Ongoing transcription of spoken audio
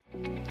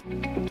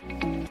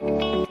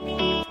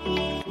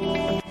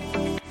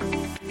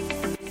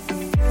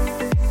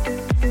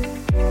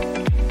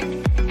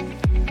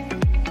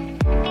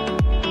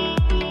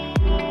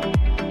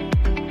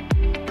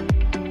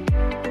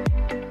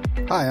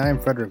Hi,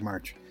 I'm Frederick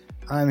March.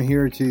 I'm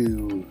here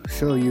to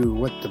show you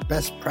what the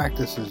best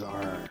practices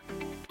are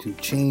to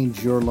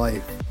change your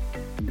life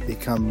and to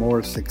become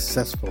more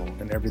successful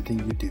in everything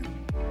you do.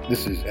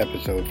 This is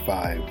episode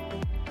 5,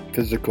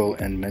 Physical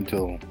and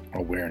Mental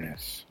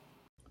Awareness.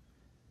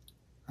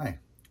 Hi,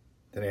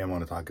 today I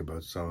want to talk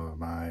about some of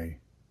my,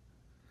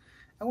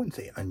 I wouldn't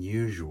say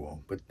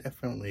unusual, but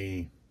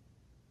definitely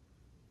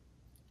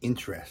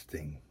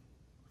interesting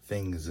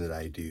things that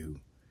I do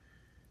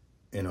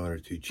in order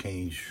to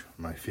change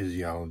my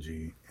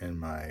physiology and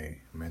my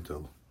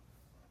mental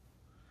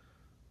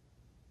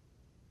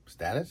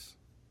status?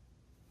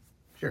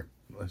 Sure,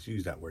 let's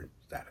use that word,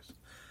 status.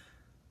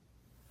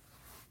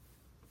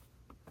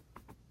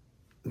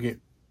 Okay,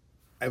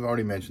 I've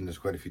already mentioned this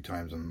quite a few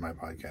times on my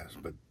podcast,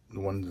 but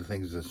one of the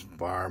things that's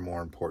far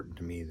more important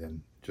to me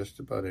than just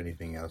about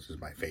anything else is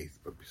my faith.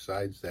 But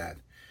besides that,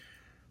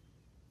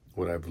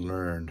 what I've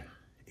learned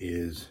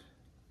is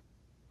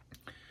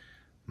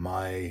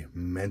my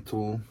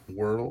mental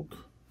world,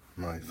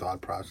 my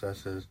thought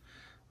processes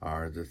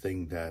are the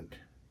thing that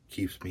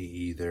keeps me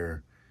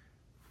either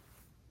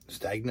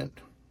stagnant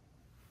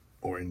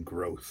or in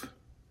growth.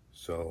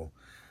 So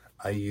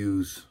I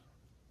use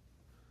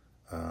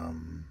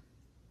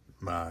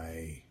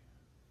my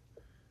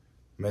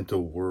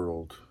mental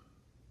world,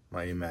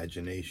 my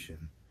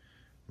imagination,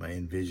 my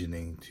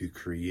envisioning to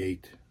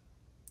create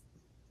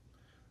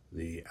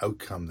the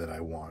outcome that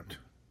I want,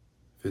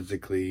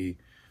 physically,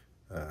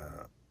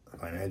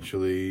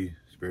 financially,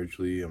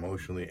 spiritually,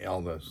 emotionally, all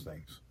those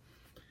things.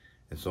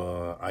 And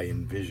so I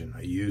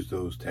use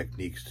those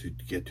techniques to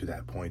get to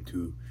that point,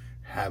 to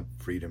have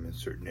freedom in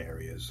certain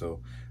areas. So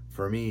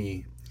for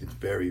me, it's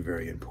very,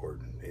 very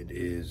important. It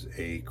is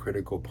a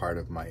critical part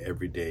of my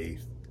everyday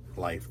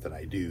life that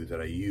I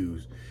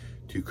use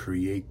to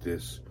create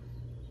this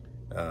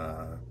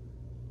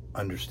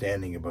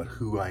understanding about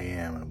who I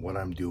am and what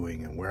I'm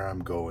doing and where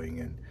I'm going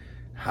and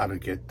how to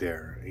get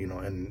there,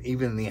 and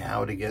even the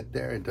how to get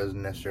there, it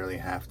doesn't necessarily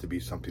have to be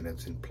something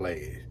that's in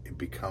play. It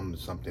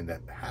becomes something that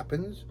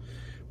happens,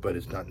 but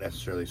it's not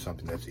necessarily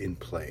something that's in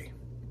play.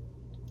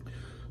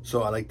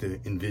 So I like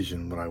to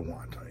envision what I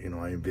want. I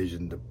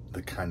envision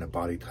the kind of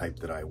body type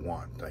that I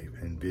want. I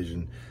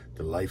envision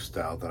the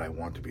lifestyle that I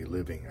want to be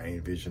living. I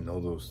envision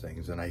all those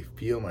things, and I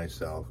feel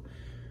myself,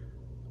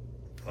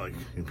 like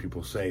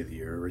people say,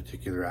 your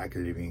reticular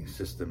activating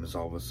system is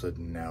all of a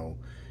sudden now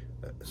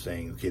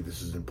saying, okay,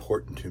 this is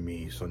important to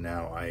me, so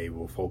now I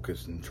will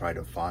focus and try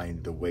to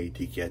find the way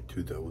to get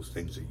to those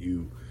things that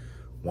you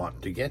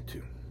want to get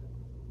to.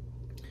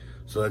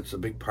 So that's a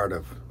big part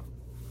of,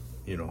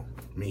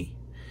 me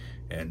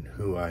and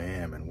who I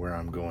am and where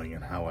I'm going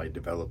and how I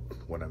develop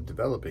what I'm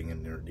developing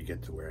in order to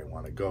get to where I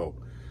want to go.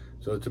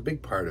 So it's a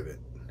big part of it,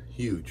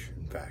 huge,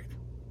 in fact.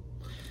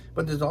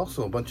 But there's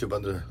also a bunch of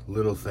other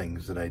little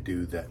things that I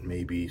do that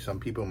maybe some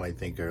people might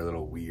think are a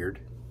little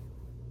weird.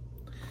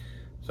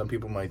 Some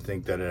people might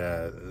think that,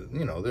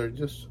 they're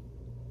just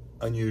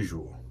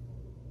unusual.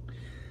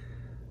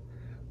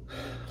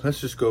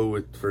 Let's just go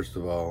with, first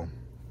of all,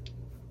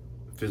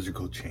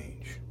 physical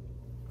change.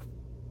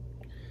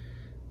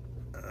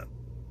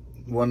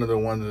 One of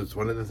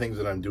the things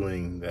that I'm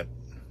doing that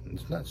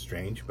it's not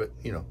strange, but,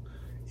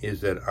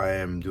 is that I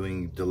am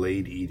doing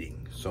delayed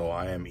eating. So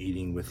I am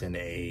eating within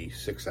a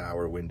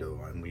 6-hour window.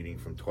 I'm eating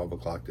from 12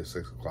 o'clock to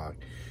 6 o'clock.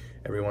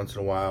 Every once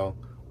in a while,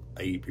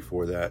 I eat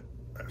before that.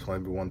 Every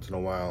once in a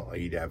while, I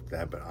eat after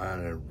that, but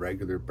on a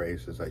regular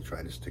basis, I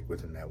try to stick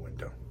within that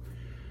window.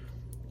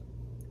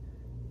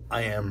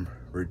 I am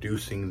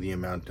reducing the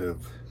amount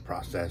of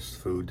processed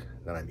food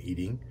that I'm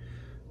eating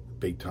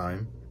big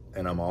time,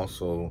 and I'm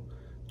also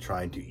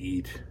trying to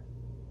eat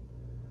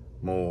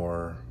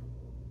more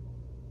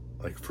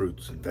like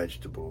fruits and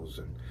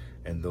vegetables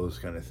and those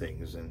kind of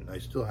things. And I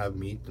still have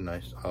meat, and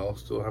I'll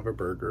still have a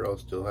burger, I'll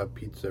still have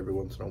pizza every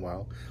once in a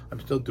while. I'm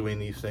still doing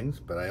these things,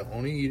 but I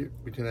only eat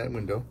it between that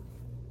window.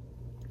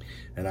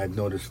 And I've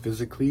noticed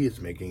physically it's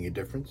making a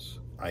difference.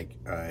 I'm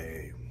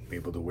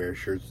able to wear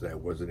shirts that I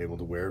wasn't able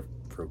to wear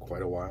for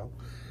quite a while.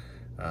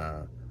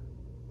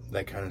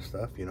 That kind of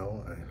stuff,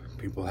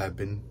 people have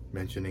been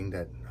mentioning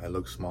that I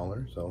look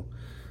smaller, so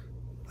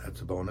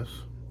that's a bonus.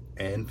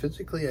 And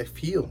physically I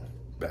feel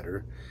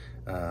better.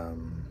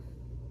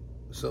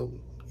 So,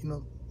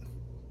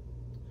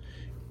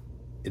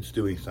 it's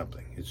doing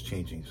something. It's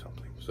changing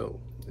something. So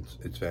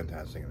it's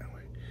fantastic in that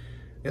way.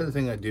 The other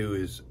thing I do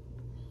is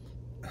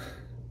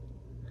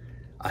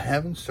I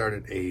haven't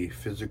started a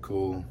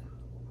physical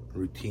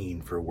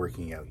routine for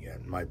working out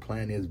yet. My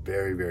plan is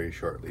very, very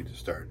shortly to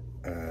start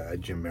a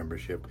gym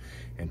membership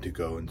and to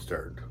go and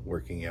start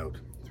working out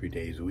 3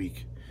 days a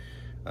week.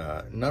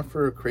 Not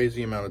for a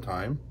crazy amount of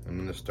time. I'm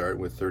going to start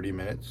with 30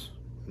 minutes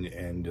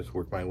and just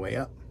work my way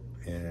up.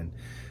 And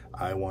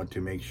I want to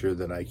make sure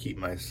that I keep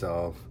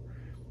myself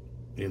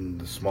in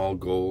the small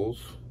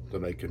goals,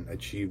 that I can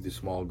achieve the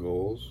small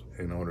goals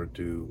in order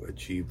to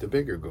achieve the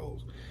bigger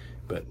goals.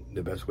 But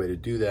the best way to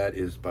do that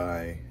is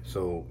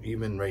so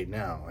even right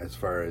now, as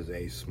far as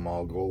a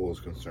small goal is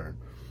concerned,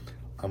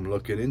 I'm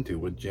looking into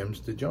what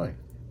gyms to join.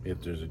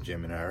 if there's a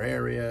gym in our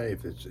area,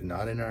 if it's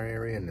not in our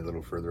area and a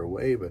little further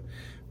away, but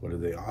what do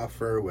they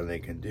offer, what they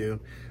can do.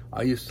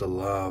 I used to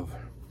love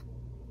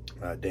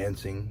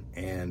dancing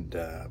and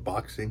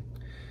boxing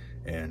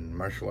and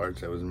martial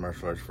arts. I was in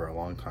martial arts for a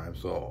long time,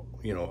 so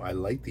I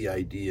like the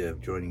idea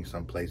of joining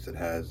some place that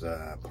has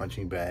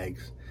punching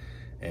bags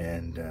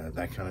and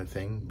that kind of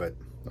thing. But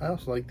I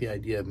also like the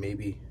idea of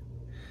maybe,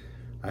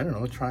 I don't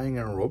know, trying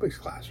an aerobics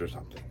class or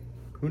something.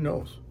 Who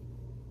knows?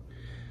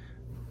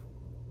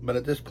 But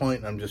at this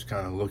point, I'm just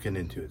kind of looking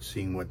into it,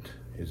 seeing what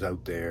is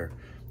out there,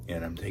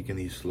 and I'm taking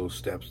these slow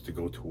steps to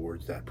go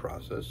towards that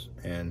process.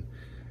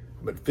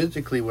 But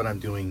physically, what I'm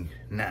doing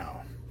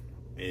now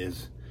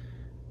is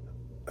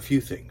a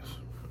few things.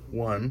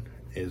 One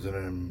is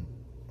on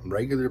a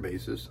regular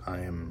basis, I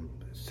am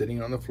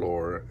sitting on the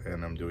floor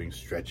and I'm doing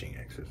stretching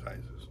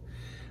exercises.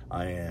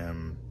 I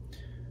am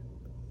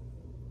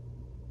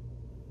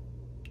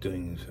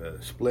doing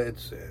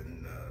splits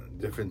and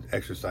different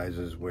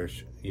exercises where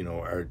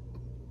are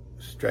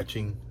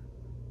stretching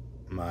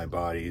my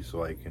body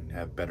so I can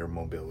have better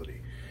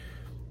mobility.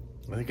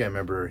 I think I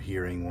remember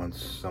hearing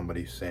once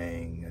somebody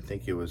saying, I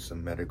think it was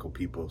some medical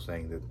people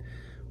saying that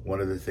one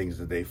of the things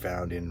that they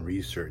found in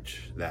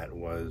research that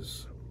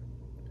was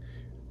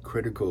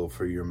critical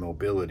for your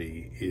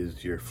mobility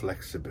is your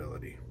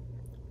flexibility.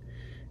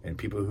 And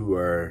people who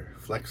are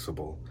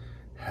flexible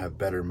have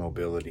better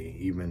mobility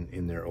even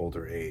in their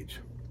older age.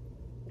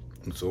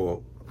 And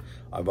so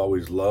I've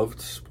always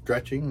loved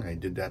stretching. I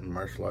did that in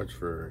martial arts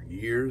for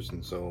years,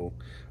 and so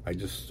I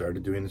just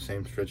started doing the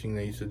same stretching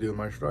they used to do in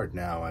martial arts.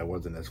 Now, I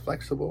wasn't as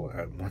flexible.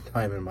 At one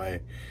time in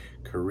my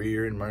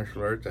career in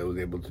martial arts, I was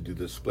able to do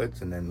the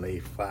splits and then lay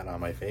flat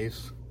on my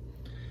face.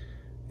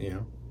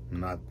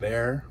 Not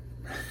there,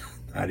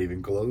 not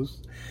even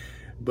close.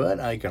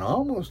 But I can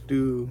almost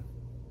do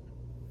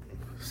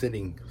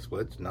sitting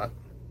splits, not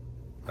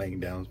laying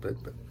down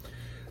splits. But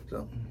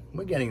so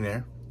we're getting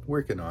there.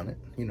 Working on it.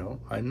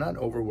 I'm not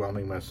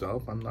overwhelming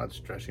myself. I'm not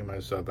stressing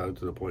myself out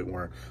to the point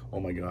where, oh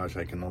my gosh,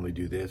 I can only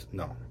do this.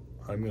 No,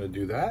 I'm going to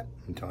do that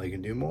until I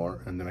can do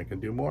more, and then I can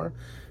do more.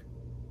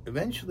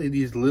 Eventually,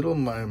 these little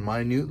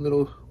minute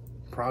little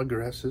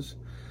progresses,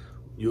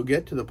 you'll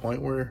get to the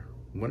point where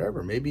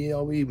whatever, maybe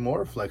I'll be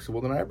more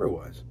flexible than I ever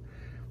was.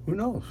 Who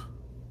knows?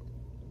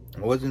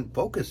 I wasn't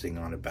focusing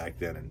on it back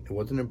then, and it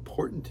wasn't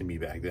important to me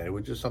back then. It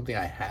was just something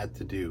I had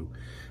to do.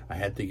 I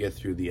had to get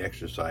through the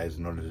exercise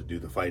in order to do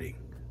the fighting.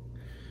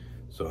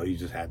 So you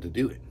just had to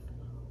do it.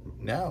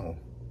 Now,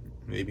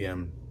 maybe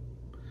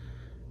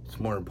it's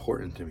more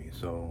important to me.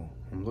 So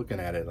I'm looking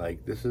at it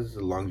like this is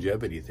a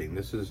longevity thing.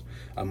 This is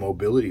a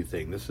mobility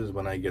thing. This is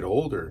when I get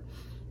older,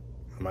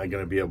 am I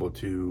going to be able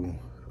to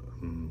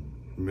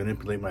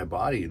manipulate my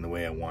body in the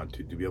way I want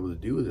to be able to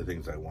do the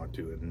things I want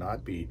to, and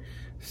not be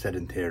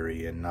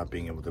sedentary and not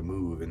being able to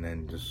move and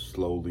then just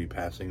slowly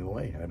passing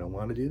away. I don't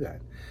want to do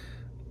that.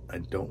 I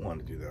don't want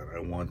to do that. I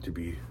want to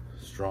be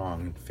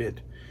strong and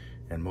fit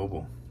and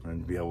mobile,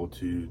 and be able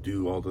to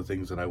do all the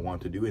things that I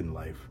want to do in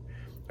life,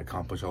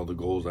 accomplish all the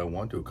goals I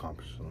want to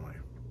accomplish in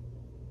life.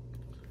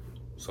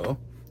 So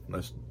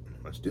let's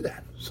do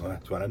that. So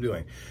that's what I'm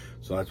doing.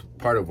 So that's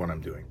part of what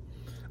I'm doing.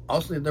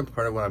 Also, the other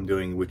part of what I'm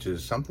doing, which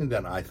is something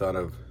that I thought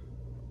of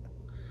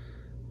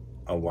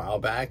a while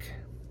back.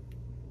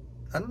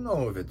 I don't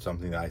know if it's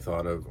something that I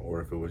thought of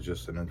or if it was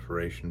just an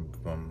inspiration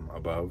from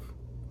above.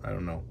 I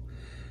don't know.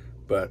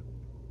 But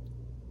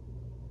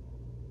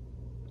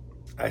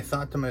I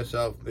thought to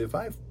myself, if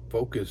I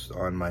focused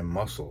on my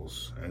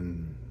muscles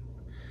and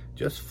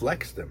just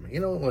flex them,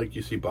 like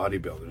you see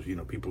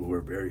bodybuilders, people who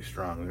are very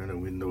strong, they're in a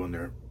window and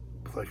they're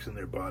flexing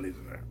their bodies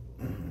and they're...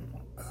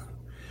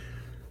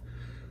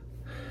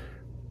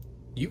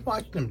 You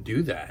watch them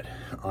do that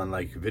on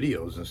like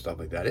videos and stuff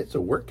like that. It's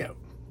a workout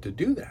to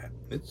do that.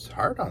 It's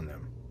hard on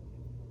them.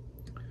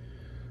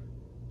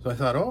 So I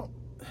thought,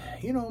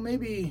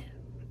 maybe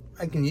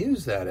I can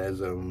use that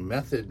as a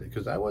method,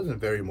 because I wasn't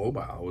very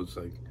mobile. I was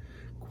like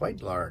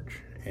quite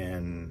large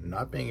and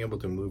not being able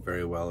to move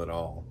very well at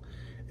all.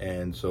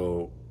 And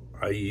so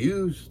I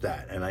used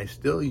that, and I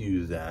still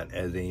use that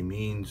as a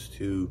means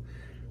to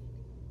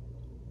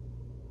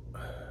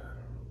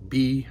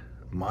be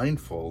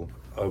mindful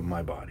of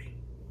my body.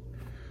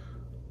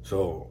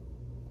 So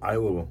I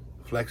will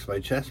flex my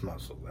chest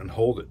muscle and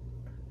hold it,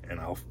 and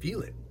I'll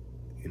feel it,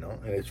 and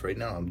it's right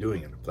now I'm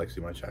doing it,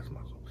 flexing my chest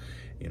muscle,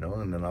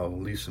 and then I'll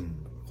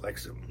loosen,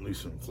 flex them,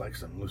 loosen,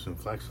 flex them, loosen,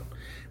 flex them.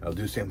 I'll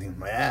do the same thing with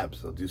my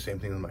abs. I'll do the same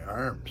thing with my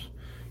arms.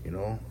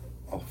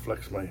 I'll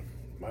flex my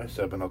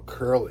bicep and I'll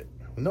curl it.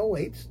 No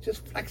weights,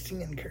 just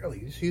flexing and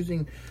curling, just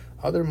using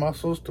other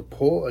muscles to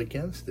pull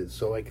against it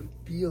so I can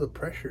feel the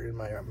pressure in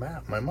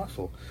my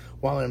muscle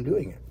while I'm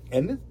doing it.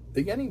 And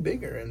they're getting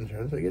bigger and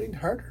they're getting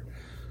harder.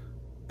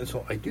 And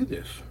so I do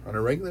this on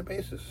a regular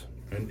basis.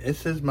 And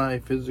this is my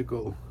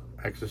physical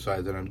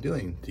exercise that I'm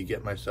doing to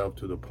get myself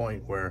to the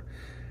point where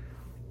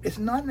it's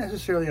not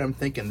necessarily I'm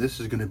thinking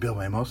this is going to build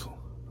my muscle.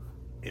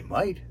 It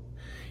might.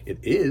 It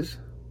is.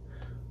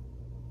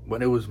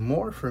 But it was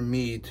more for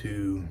me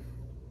to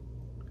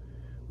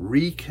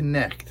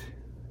reconnect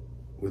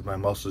with my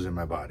muscles in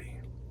my body,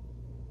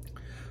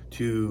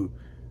 to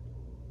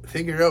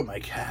figure out my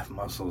calf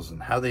muscles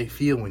and how they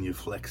feel when you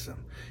flex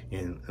them,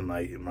 and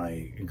my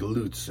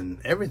glutes and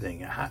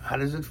everything. How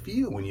does it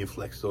feel when you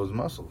flex those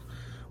muscles?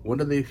 What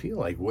do they feel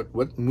like?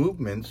 What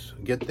movements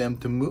get them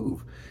to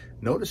move?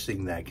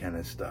 Noticing that kind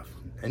of stuff.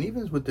 And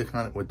even with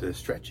the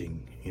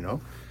stretching,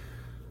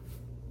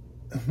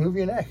 move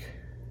your neck.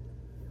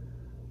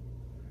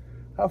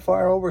 How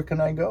far over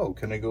can I go?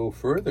 Can I go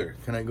further?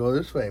 Can I go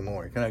this way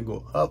more? Can I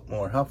go up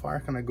more? How far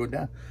can I go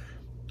down?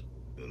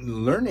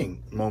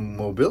 Learning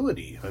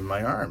mobility in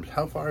my arms.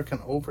 How far can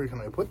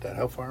I put that?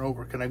 How far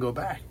over can I go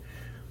back?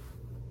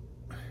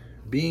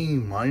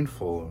 Being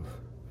mindful of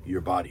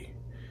your body,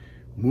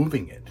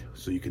 moving it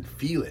so you can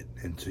feel it,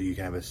 and so you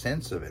can have a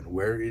sense of it,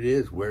 where it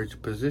is, where it's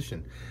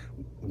positioned,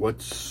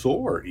 what's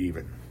sore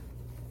even.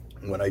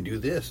 When I do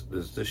this,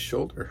 does this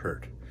shoulder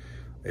hurt?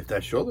 If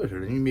that shoulder's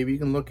hurting, maybe you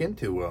can look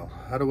into, well,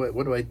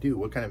 what do I do?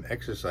 What kind of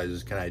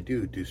exercises can I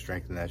do to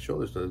strengthen that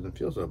shoulder so it doesn't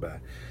feel so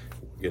bad?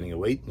 Getting a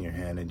weight in your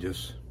hand and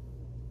just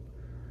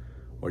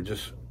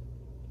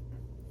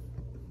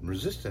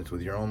resistance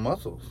with your own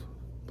muscles.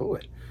 Pull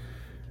it.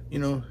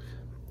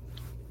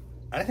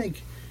 I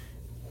think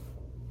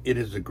it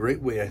is a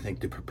great way,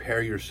 to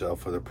prepare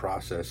yourself for the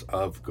process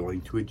of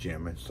going to a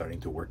gym and starting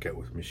to work out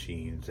with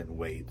machines and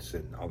weights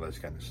and all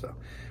that kind of stuff.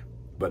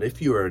 But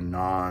if you are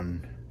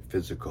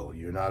non-physical,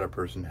 you're not a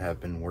person who have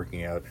been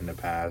working out in the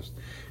past,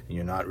 and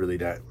you're not really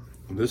that,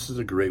 this is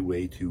a great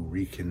way to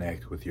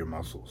reconnect with your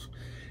muscles.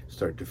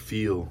 Start to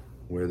feel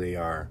where they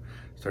are,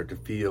 start to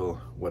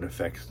feel what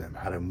affects them,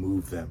 how to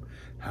move them,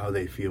 how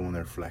they feel when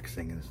they're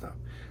flexing and stuff.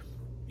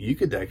 You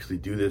could actually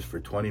do this for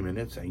 20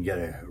 minutes and get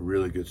a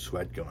really good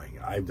sweat going.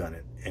 I've done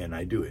it, and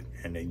I do it,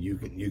 and then you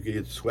could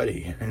get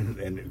sweaty,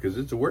 and because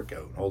it's a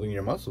workout, holding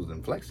your muscles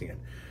and flexing it.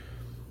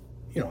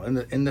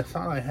 And the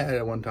thought I had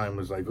at one time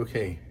was like,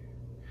 okay,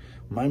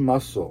 my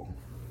muscle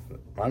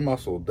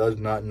does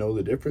not know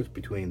the difference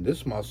between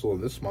this muscle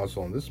and this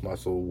muscle and this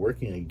muscle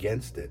working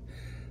against it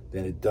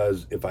than it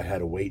does if I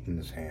had a weight in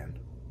his hand.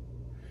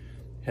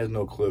 It has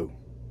no clue.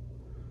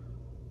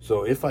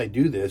 So if I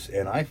do this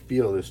and I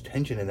feel this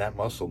tension in that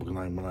muscle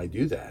when I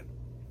do that,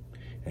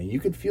 and you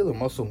can feel the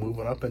muscle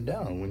moving up and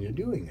down when you're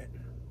doing it,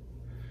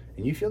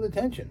 and you feel the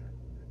tension,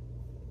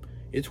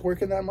 it's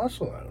working that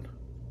muscle out.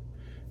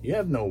 You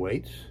have no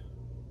weights,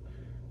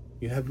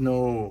 you have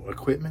no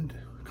equipment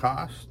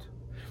cost,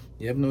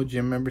 you have no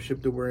gym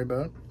membership to worry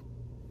about.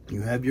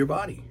 You have your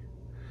body.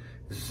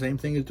 It's the same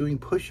thing as doing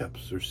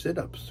push-ups or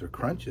sit-ups or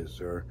crunches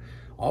or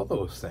all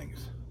those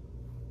things.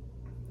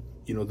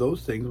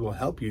 Those things will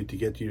help you to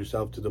get to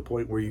yourself to the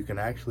point where you can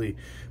actually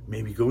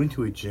maybe go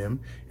into a gym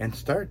and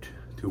start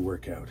to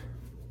work out.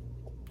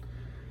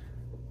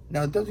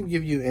 Now, it doesn't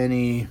give you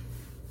any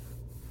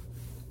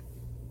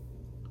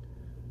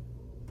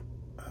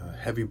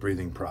heavy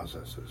breathing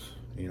processes.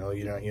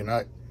 You're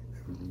not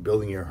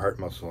building your heart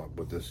muscle up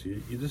with this.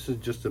 This is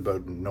just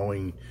about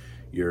knowing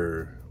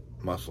your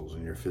muscles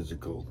and your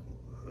physical,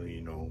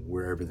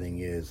 where everything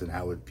is and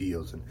how it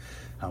feels and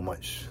how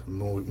much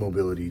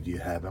mobility do you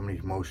have, how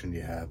much motion do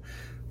you have,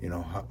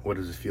 what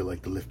does it feel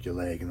like to lift your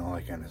leg and all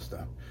that kind of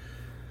stuff,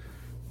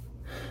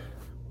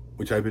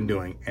 which I've been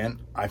doing, and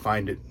I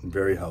find it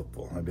very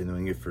helpful. I've been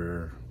doing it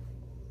for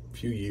a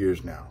few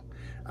years now.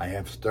 I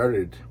have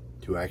started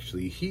to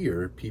actually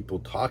hear people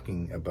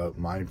talking about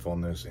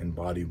mindfulness and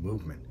body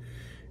movement,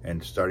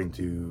 and starting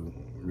to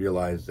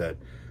realize that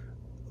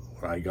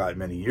what I got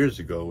many years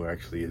ago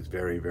actually is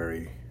very,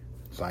 very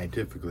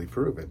scientifically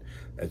proven.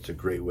 It's a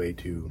great way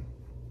to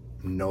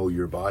know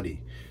your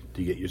body,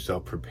 to get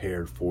yourself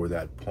prepared for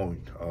that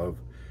point of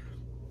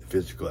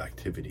physical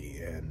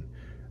activity and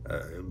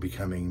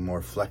becoming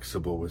more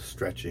flexible with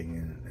stretching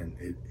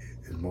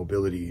and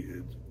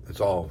mobility. It's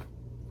all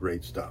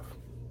great stuff.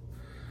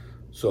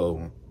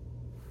 So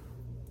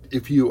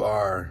if you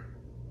are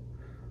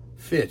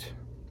fit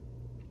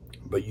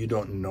but you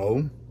don't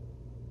know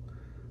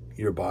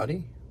your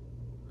body,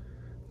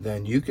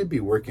 then you could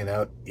be working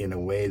out in a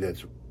way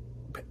that's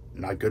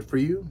not good for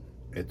you.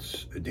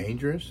 It's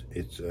dangerous.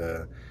 It's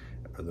the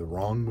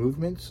wrong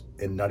movements,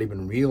 and not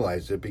even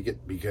realize it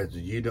because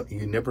you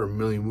never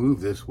really move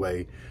this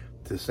way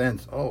to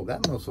sense, oh,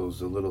 that muscle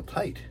is a little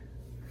tight.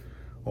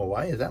 Well,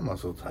 why is that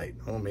muscle tight?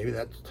 Oh, maybe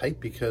that's tight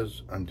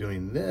because I'm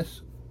doing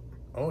this.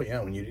 Oh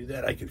yeah, when you do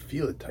that, I can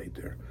feel it tight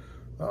there.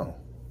 Oh,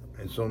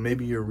 and so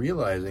maybe you're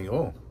realizing,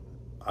 oh,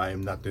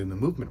 I'm not doing the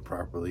movement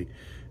properly,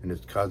 and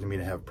it's causing me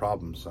to have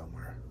problems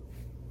somewhere.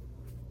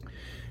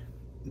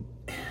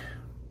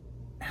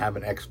 Have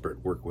an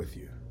expert work with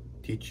you,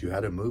 teach you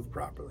how to move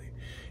properly.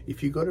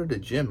 If you go to the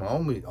gym,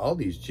 all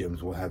these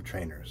gyms will have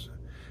trainers.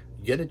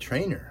 Get a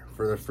trainer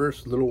for the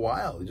first little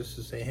while, just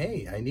to say,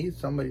 hey, I need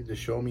somebody to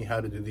show me how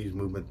to do these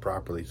movements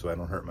properly so I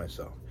don't hurt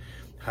myself.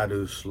 How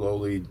to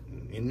slowly,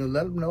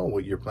 let them know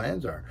what your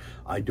plans are.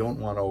 I don't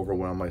want to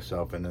overwhelm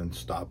myself and then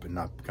stop and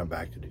not come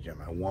back to the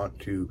gym. I want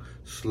to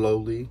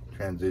slowly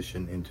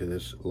transition into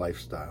this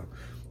lifestyle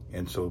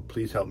And so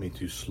please help me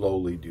to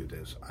slowly do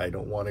this. I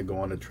don't want to go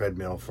on a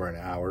treadmill for an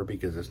hour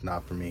because it's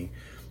not for me.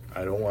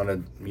 I don't want to,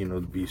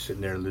 be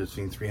sitting there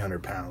lifting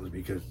 300 pounds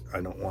because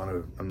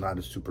I'm not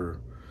a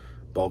super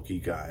bulky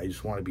guy. I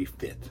just want to be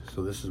fit.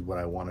 So this is what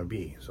I want to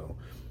be. So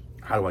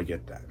how do I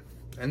get that?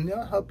 And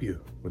they'll help you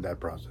with that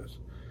process.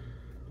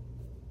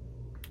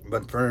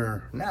 But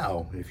for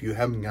now, if you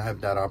haven't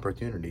had that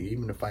opportunity,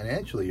 even if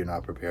financially you're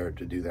not prepared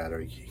to do that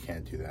or you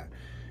can't do that,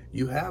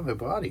 you have a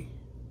body.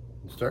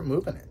 Start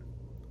moving it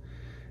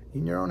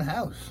in your own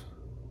house.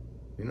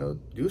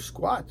 Do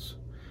squats.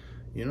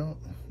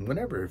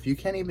 Whatever. If you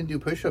can't even do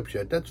push-ups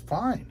yet, that's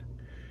fine.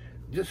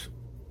 Just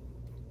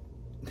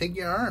take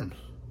your arms.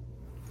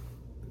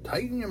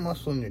 Tighten your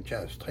muscle in your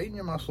chest. Tighten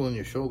your muscle in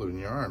your shoulders and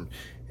your arms.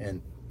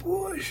 And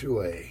push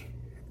away.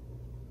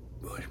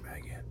 Push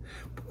back in.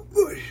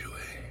 Push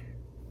away.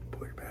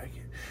 Push back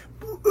in.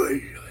 Push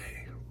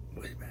away.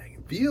 Push back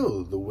in.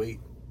 Feel the weight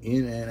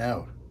in and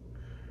out.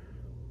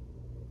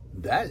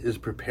 That is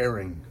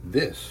preparing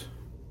this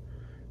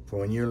for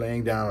when you're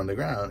laying down on the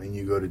ground and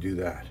you go to do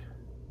that.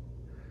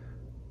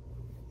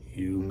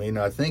 You may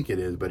not think it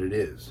is, but it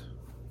is.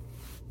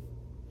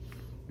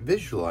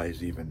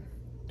 Visualize even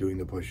doing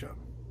the push-up.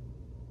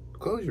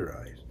 Close your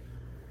eyes.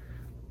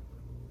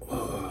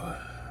 1,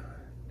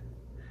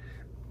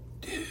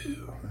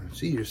 2.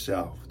 See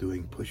yourself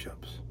doing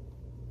push-ups.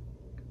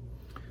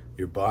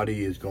 Your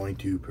body is going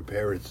to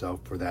prepare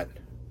itself for that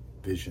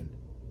vision.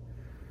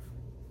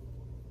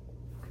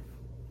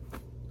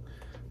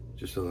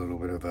 Just a little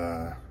bit of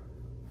a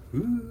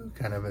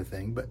kind of a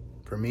thing, but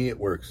for me it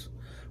works.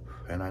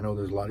 And I know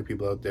there's a lot of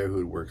people out there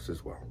who it works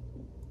as well.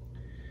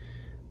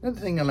 Another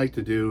thing I like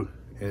to do,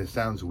 and it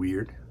sounds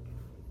weird,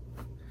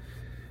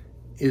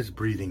 is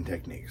breathing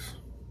techniques.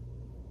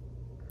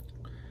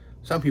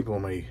 Some people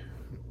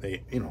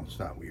it's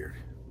not weird.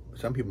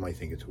 Some people might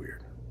think it's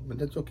weird, but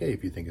that's okay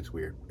if you think it's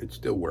weird. It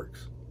still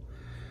works.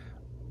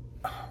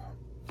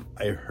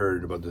 I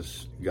heard about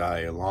this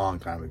guy a long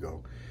time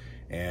ago,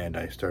 and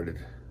I started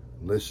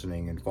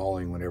listening and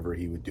following whenever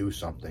he would do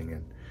something,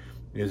 and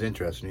it was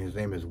interesting. His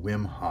name is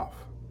Wim Hof.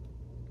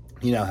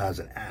 He now has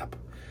an app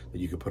that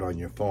you can put on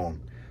your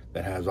phone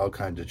that has all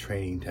kinds of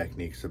training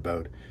techniques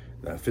about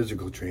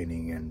physical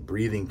training and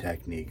breathing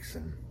techniques,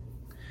 and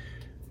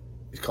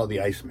it's called the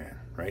Iceman,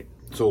 right?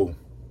 So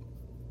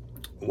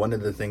one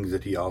of the things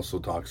that he also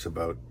talks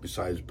about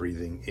besides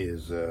breathing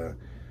is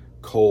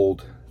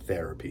cold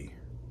therapy.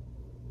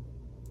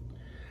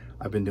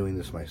 I've been doing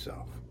this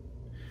myself.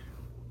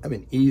 I've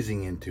been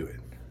easing into it.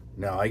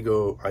 Now I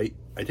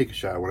take a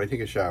shower. When I take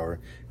a shower,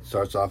 it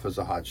starts off as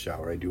a hot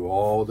shower. I do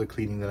all the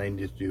cleaning that I need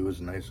to do. Is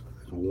a nice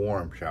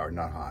warm shower,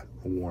 not hot,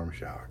 a warm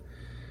shower.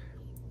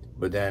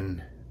 But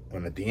then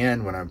at the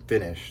end, when I'm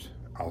finished,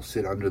 I'll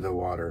sit under the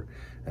water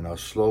and I'll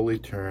slowly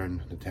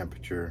turn the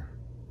temperature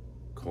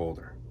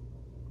colder.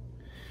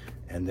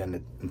 And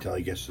then until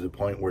it gets to the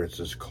point where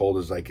it's as cold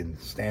as I can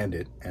stand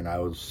it, and I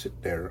will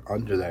sit there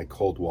under that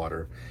cold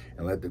water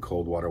and let the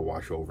cold water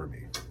wash over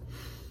me.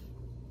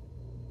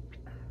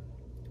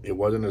 It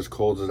wasn't as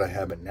cold as I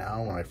have it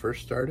now when I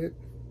first started.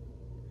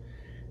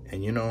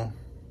 And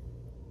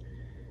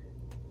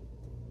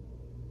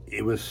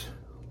it was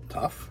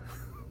tough.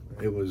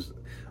 It was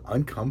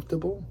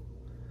uncomfortable.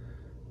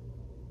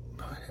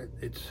 But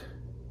it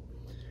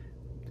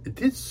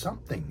did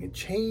something. It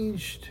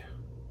changed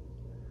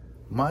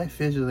my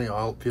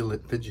physiology.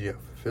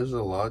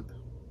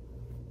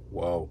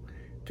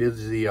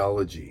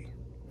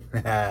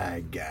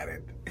 I got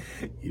it.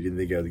 You didn't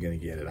think I was going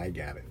to get it. I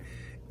got it.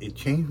 It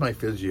changed my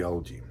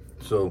physiology.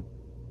 So,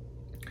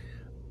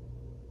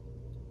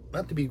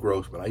 not to be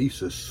gross, but I used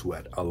to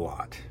sweat a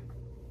lot.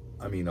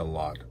 I mean, a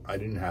lot. I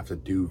didn't have to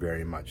do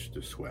very much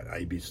to sweat.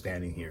 I'd be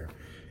standing here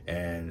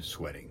and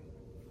sweating.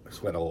 I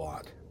sweat a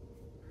lot.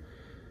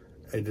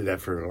 I did that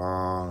for a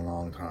long,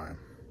 long time.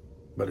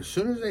 But as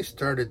soon as I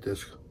started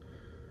this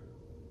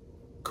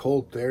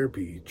cold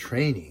therapy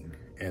training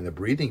and the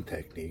breathing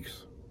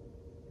techniques,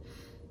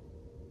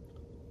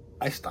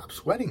 I stopped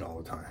sweating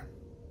all the time.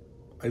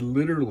 I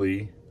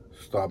literally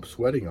stopped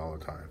sweating all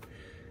the time.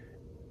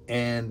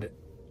 And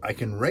I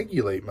can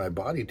regulate my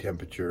body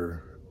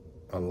temperature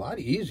a lot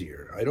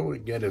easier. I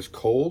don't get as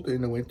cold in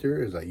the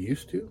winter as I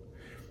used to.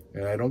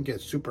 And I don't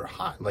get super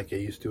hot like I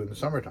used to in the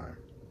summertime.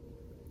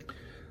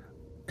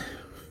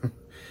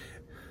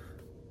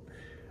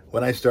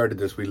 When I started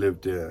this, we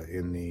lived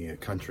in the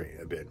country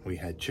a bit. We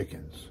had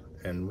chickens.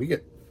 And we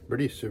get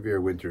pretty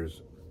severe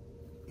winters,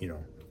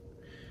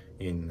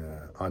 in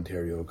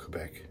Ontario,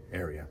 Quebec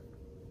area.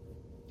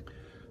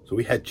 So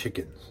we had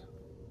chickens.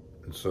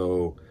 And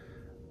so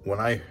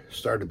when I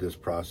started this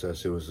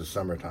process, it was the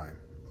summertime.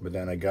 But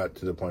then I got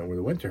to the point where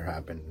the winter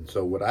happened. And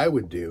so what I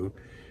would do,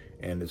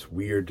 and it's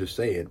weird to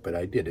say it, but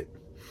I did it,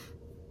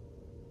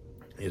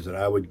 is that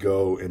I would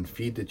go and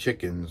feed the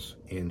chickens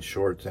in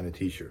shorts and a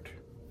t-shirt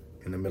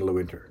in the middle of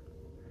winter.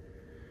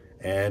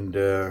 And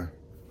no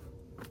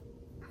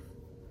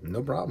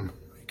problem.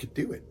 I could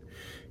do it.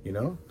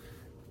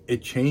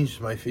 it changed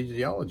my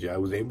physiology. I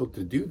was able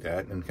to do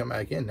that and come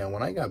back in. Now,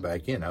 when I got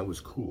back in, I was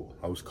cool.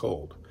 I was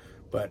cold,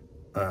 but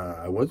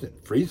I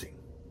wasn't freezing.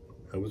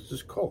 I was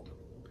just cold.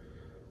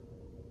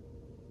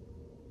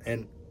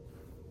 And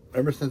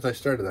ever since I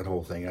started that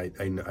whole thing,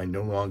 I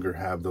no longer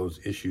have those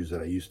issues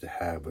that I used to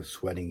have with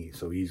sweating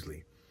so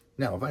easily.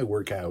 Now, if I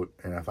work out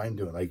and if I'm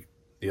doing, like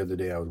the other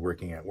day I was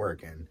working at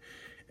work and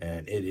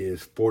it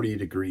is 40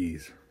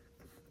 degrees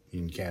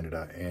in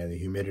Canada and the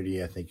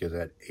humidity I think is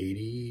at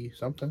 80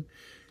 something.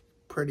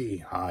 Pretty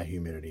high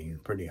humidity,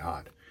 pretty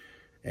hot.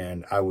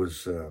 And I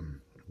was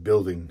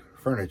building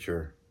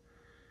furniture,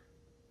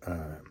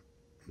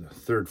 the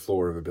third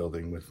floor of a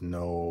building with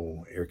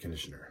no air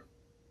conditioner.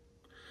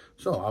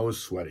 So I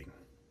was sweating,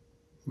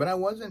 but I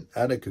wasn't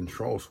out of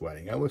control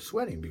sweating. I was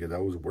sweating because I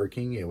was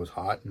working, it was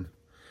hot, and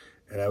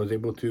I was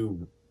able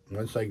to,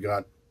 once I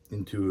got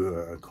into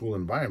a cool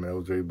environment, I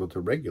was able to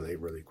regulate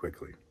really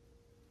quickly.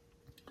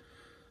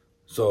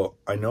 So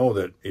I know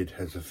that it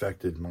has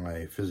affected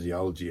my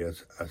physiology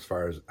as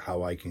far as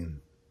how I can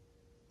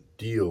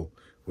deal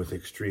with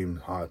extreme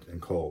hot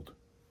and cold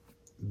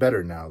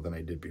better now than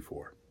I did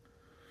before,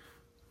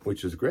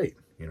 which is great,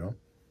 you know.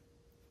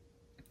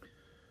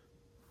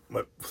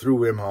 But through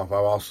Wim Hof,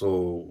 I've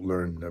also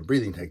learned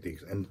breathing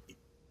techniques. And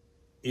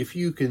if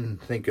you can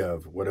think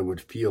of what it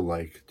would feel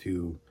like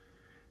to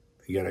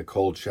get a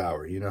cold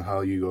shower, you know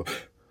how you go,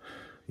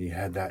 you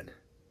had that.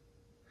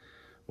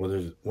 Well,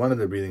 there's one of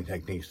the breathing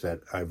techniques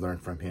that I've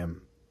learned from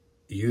him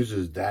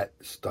uses that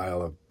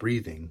style of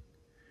breathing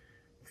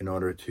in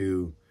order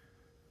to,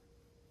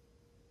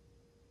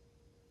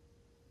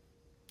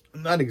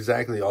 not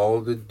exactly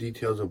all the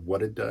details of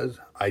what it does.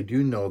 I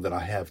do know that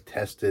I have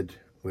tested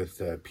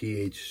with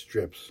pH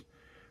strips,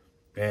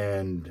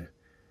 and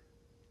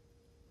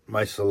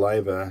my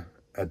saliva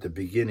at the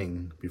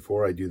beginning,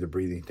 before I do the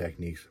breathing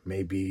techniques,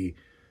 may be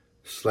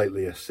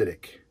slightly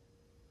acidic.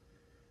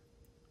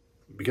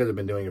 Because I've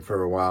been doing it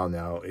for a while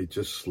now, it's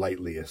just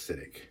slightly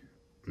acidic.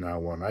 Now,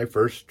 when I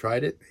first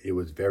tried it, it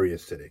was very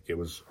acidic. It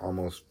was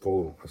almost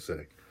full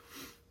acidic.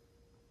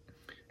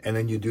 And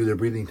then you do the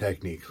breathing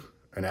techniques.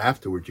 And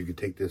afterwards, you could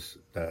take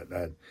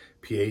that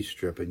pH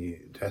strip and you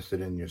test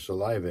it in your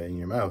saliva in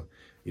your mouth.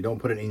 You don't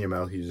put it in your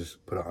mouth, you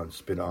just put it on,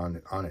 spit on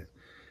it.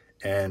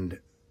 And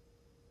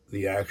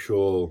the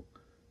actual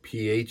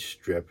pH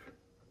strip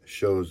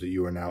shows that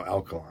you are now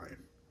alkaline.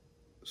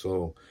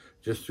 So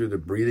just through the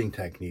breathing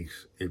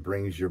techniques, it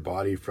brings your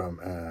body from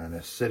an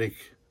acidic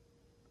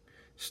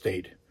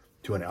state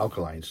to an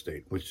alkaline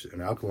state, which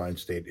an alkaline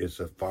state is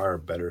a far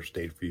better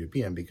state for you to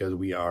be in because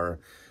we are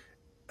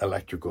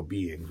electrical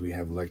beings. We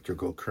have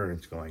electrical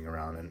currents going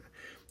around,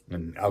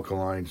 and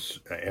alkaline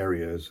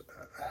areas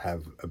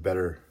have a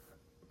better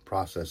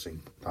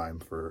processing time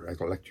for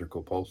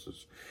electrical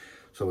pulses.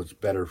 So it's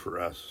better for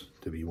us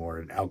to be more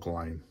in an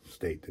alkaline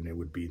state than it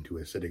would be into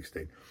acidic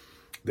state.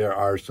 There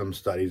are some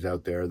studies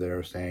out there that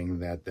are saying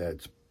that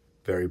it's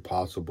very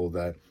possible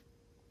that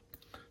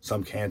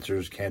some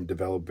cancers can't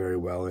develop very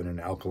well in an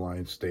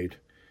alkaline state.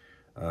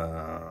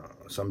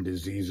 Some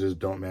diseases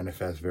don't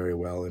manifest very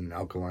well in an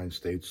alkaline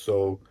state.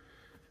 So,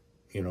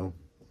 you know,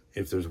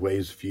 if there's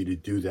ways for you to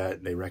do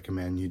that, they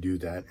recommend you do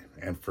that.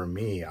 And for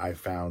me, I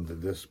found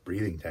that this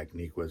breathing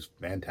technique was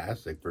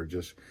fantastic for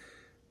just,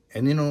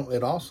 and you know,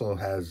 it also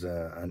has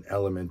an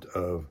element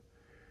of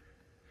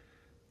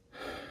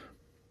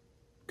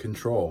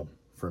control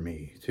for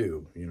me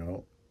too, you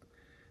know.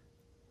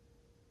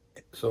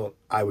 So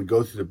I would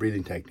go through the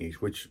breathing techniques,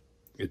 which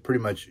is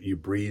pretty much you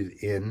breathe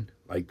in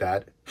like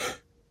that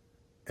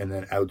and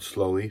then out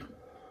slowly.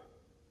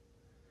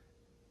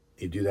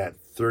 You do that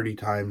 30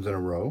 times in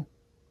a row.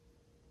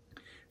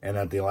 And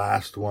at the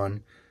last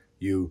one,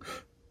 you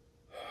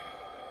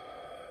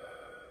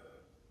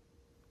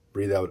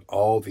breathe out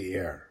all the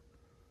air.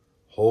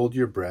 Hold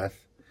your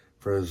breath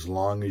for as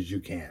long as you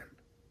can.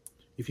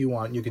 If you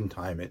want, you can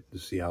time it to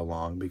see how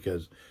long,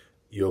 because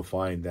you'll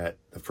find that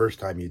the first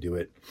time you do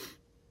it,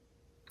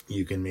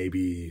 you can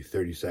maybe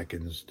 30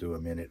 seconds to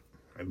a minute,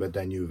 but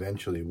then you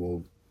eventually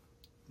will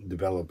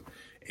develop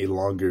a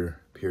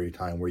longer period of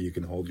time where you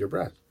can hold your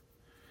breath.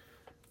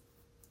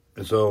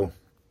 And so,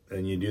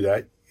 and you do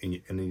that,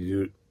 and then you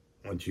do it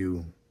once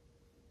you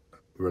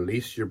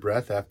release your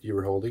breath after you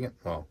were holding it.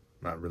 Well,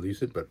 not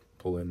release it, but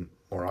pull in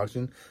more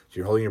oxygen. So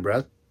you're holding your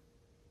breath.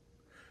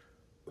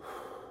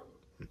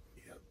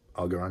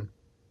 All gone.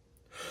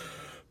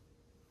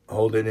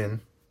 Hold it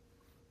in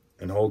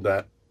and hold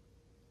that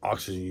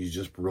oxygen you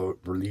just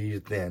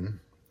released in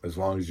as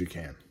long as you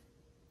can.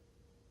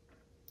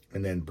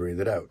 And then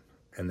breathe it out.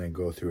 And then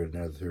go through it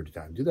another 30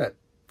 times. Do that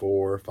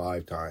 4 or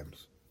 5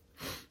 times.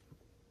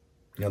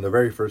 Now, the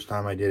very first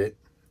time I did it,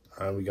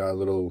 we got a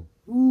little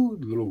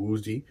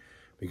woozy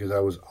because I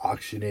was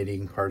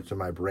oxygenating parts of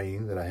my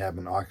brain that I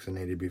haven't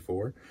oxygenated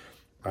before.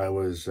 I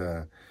was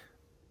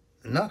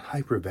not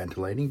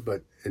hyperventilating,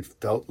 but it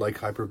felt like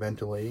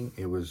hyperventilating.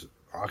 It was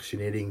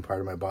oxygenating part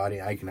of my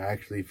body. I can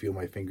actually feel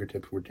my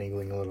fingertips were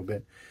tingling a little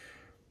bit.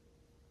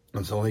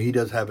 And so he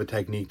does have a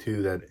technique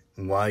too, that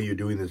while you're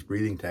doing this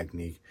breathing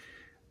technique,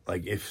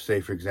 like if,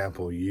 say, for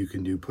example, you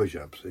can do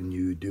push-ups and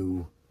you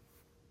do,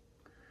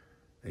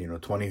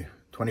 20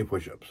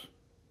 push-ups,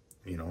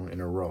 in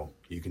a row.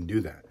 You can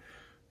do that.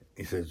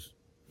 He says,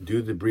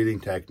 do the breathing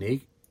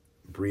technique,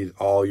 breathe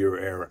all your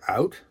air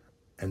out,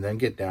 and then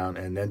get down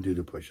and then do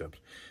the push-ups.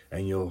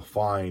 And you'll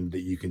find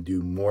that you can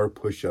do more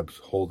push-ups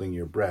holding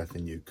your breath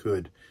than you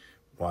could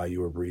while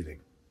you were breathing.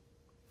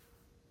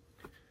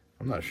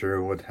 I'm not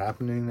sure what's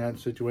happening in that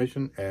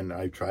situation, and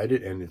I tried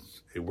it, and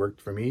it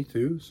worked for me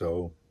too,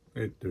 so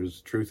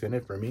there's truth in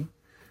it for me.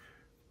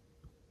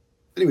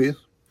 Anyways,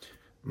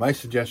 my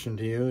suggestion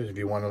to you is if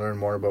you want to learn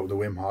more about the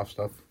Wim Hof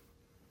stuff,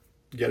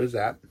 get his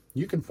app.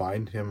 You can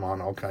find him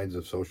on all kinds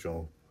of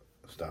social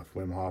stuff.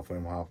 Wim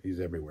Hof, he's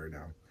everywhere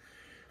now.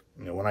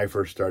 When I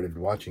first started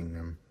watching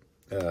him,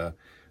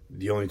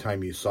 the only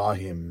time you saw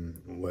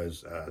him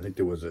was, I think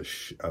there was a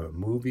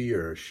movie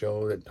or a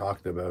show that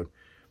talked about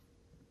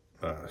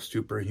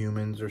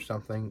superhumans or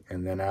something,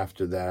 and then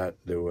after that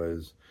there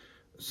was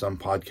some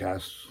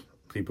podcasts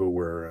people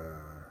were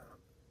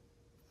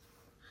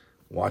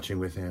watching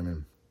with him,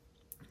 and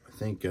I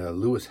think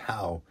Lewis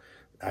Howe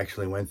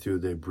actually went through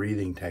the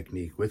breathing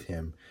technique with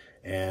him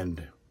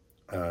and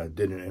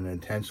did an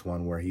intense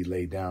one where he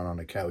laid down on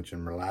a couch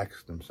and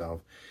relaxed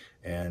himself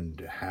and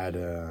had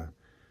I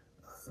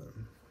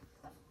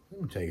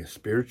wouldn't say a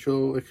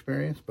spiritual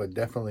experience, but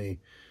definitely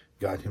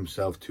got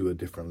himself to a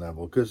different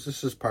level, because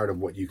this is part of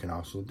what you can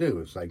also do.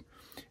 It's like,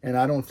 and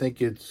I don't think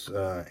it's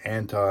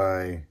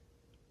anti-God.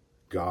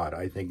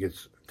 I think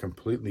it's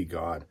completely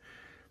God.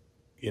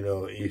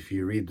 If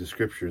you read the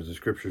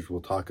scriptures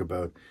will talk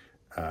about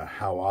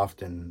how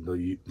often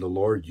the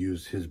Lord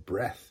used his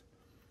breath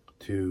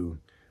to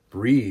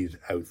breathe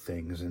out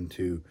things and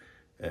to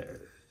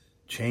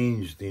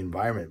change the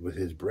environment with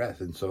his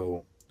breath. And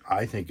so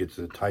I think it's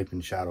a type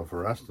and shadow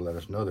for us to let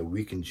us know that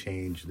we can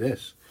change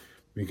this.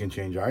 We can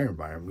change our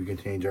environment. We can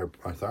change our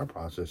thought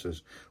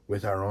processes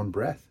with our own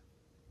breath.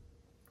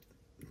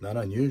 Not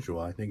unusual.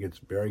 I think it's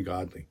very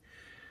godly.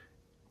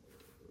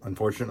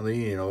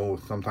 Unfortunately,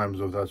 sometimes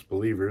with us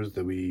believers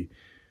that we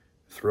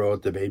throw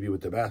out the baby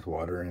with the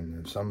bathwater,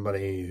 and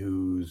somebody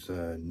who's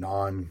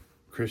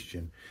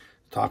non-Christian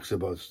talks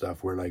about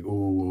stuff where like,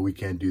 oh, well, we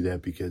can't do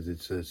that because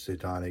it's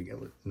satanic.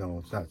 No,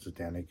 it's not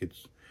satanic.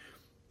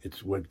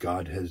 It's what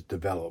God has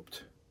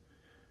developed.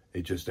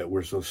 It's just that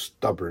we're so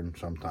stubborn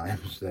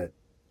sometimes that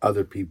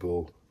other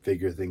people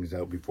figure things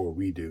out before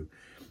we do.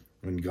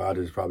 When God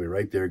is probably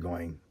right there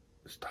going,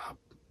 stop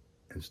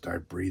and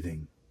start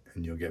breathing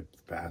and you'll get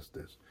past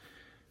this.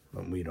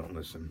 But we don't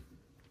listen.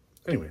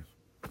 Anyways.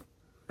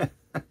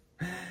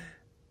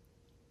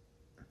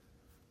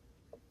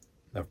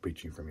 Enough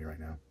preaching for me right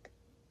now.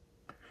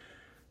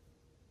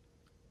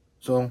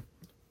 So,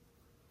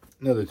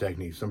 another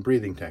technique, some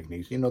breathing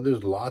techniques.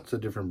 There's lots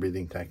of different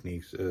breathing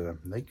techniques. I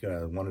think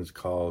one is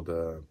called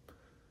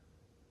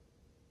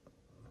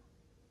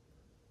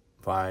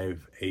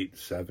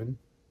 5-8-7.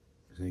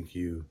 I think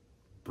you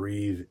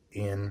breathe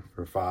in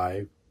for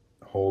 5,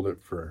 hold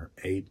it for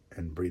 8,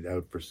 and breathe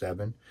out for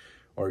 7.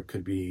 Or it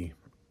could be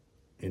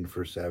in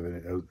for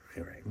 7, out,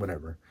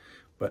 whatever.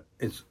 But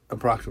it's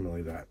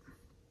approximately that.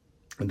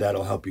 And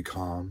that'll help you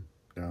calm,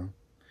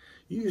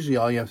 Usually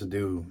all you have to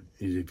do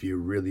is, if you're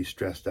really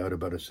stressed out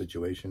about a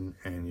situation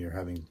and you're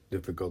having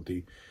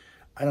difficulty,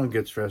 I don't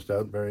get stressed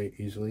out very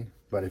easily,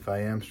 but if I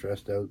am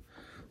stressed out,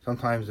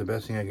 sometimes the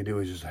best thing I can do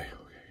is just say,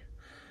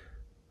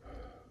 okay,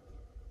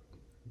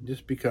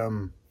 just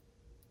become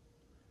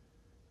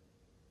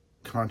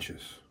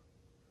conscious,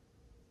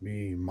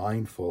 be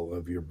mindful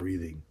of your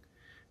breathing.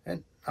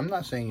 And I'm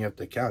not saying you have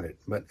to count it,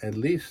 but at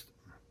least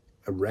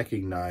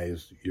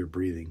recognize your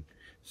breathing,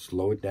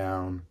 slow it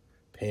down,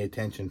 pay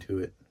attention to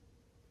it.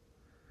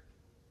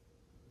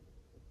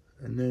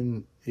 And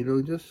then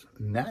it'll just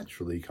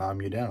naturally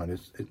calm you down.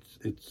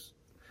 It's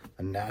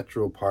a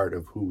natural part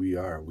of who we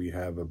are. We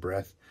have a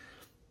breath.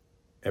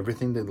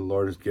 Everything that the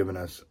Lord has given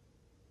us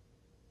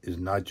is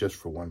not just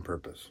for one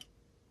purpose.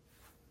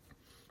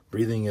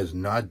 Breathing is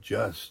not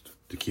just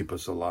to keep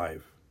us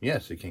alive.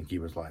 Yes, it can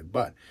keep us alive,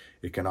 but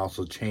it can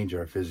also change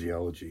our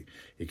physiology.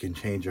 It can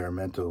change our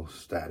mental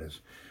status.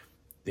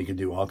 It can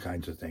do all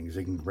kinds of things.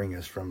 It can bring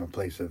us from a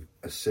place of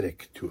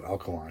acidic to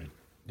alkaline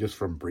just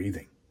from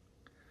breathing.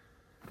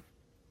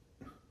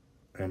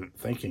 And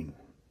thinking.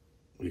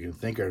 We can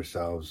think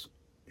ourselves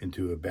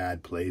into a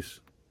bad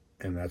place,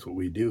 and that's what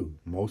we do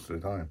most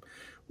of the time.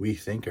 We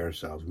think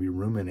ourselves, we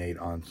ruminate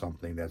on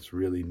something that's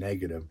really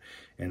negative,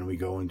 and we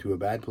go into a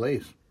bad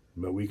place.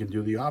 But we can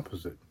do the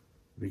opposite.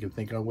 We can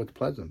think of what's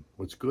pleasant,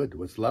 what's good,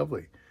 what's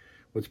lovely,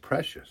 what's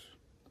precious,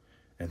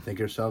 and think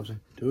ourselves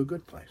into a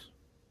good place.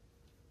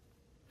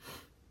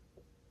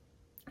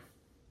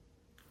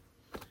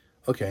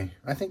 Okay,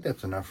 I think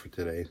that's enough for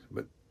today.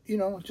 But,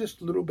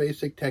 just little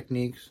basic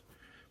techniques.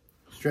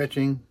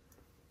 Stretching,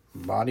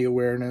 body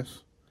awareness,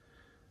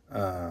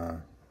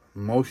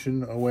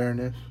 motion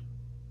awareness,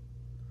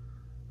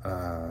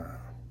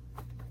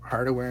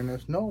 heart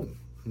awareness. Know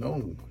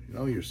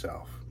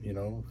yourself.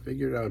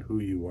 Figure out who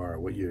you are,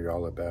 what you're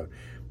all about,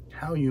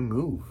 how you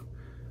move.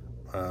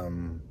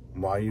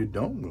 why you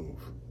don't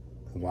move,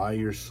 why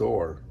you're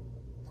sore,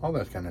 all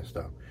that kind of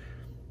stuff.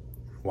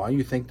 Why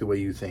you think the way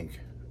you think,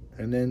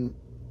 and then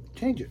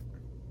change it.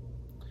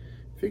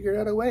 Figure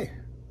out a way.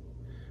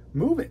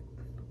 Move it.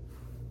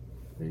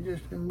 You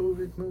just move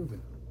it.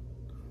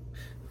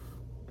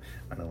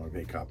 I don't want to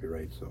pay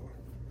copyright,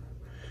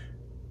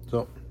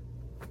 so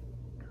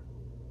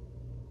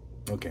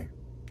okay.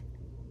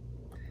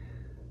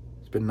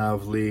 It's been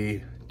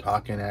lovely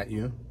talking at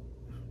you.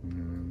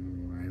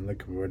 I'm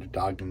looking forward to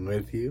talking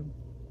with you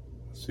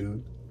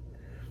soon.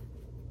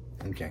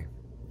 Okay,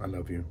 I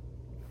love you.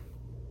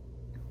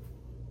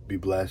 Be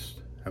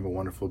blessed. Have a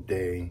wonderful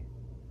day.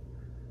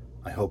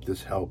 I hope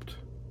this helped.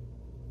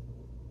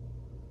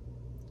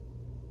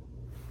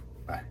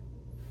 Bye.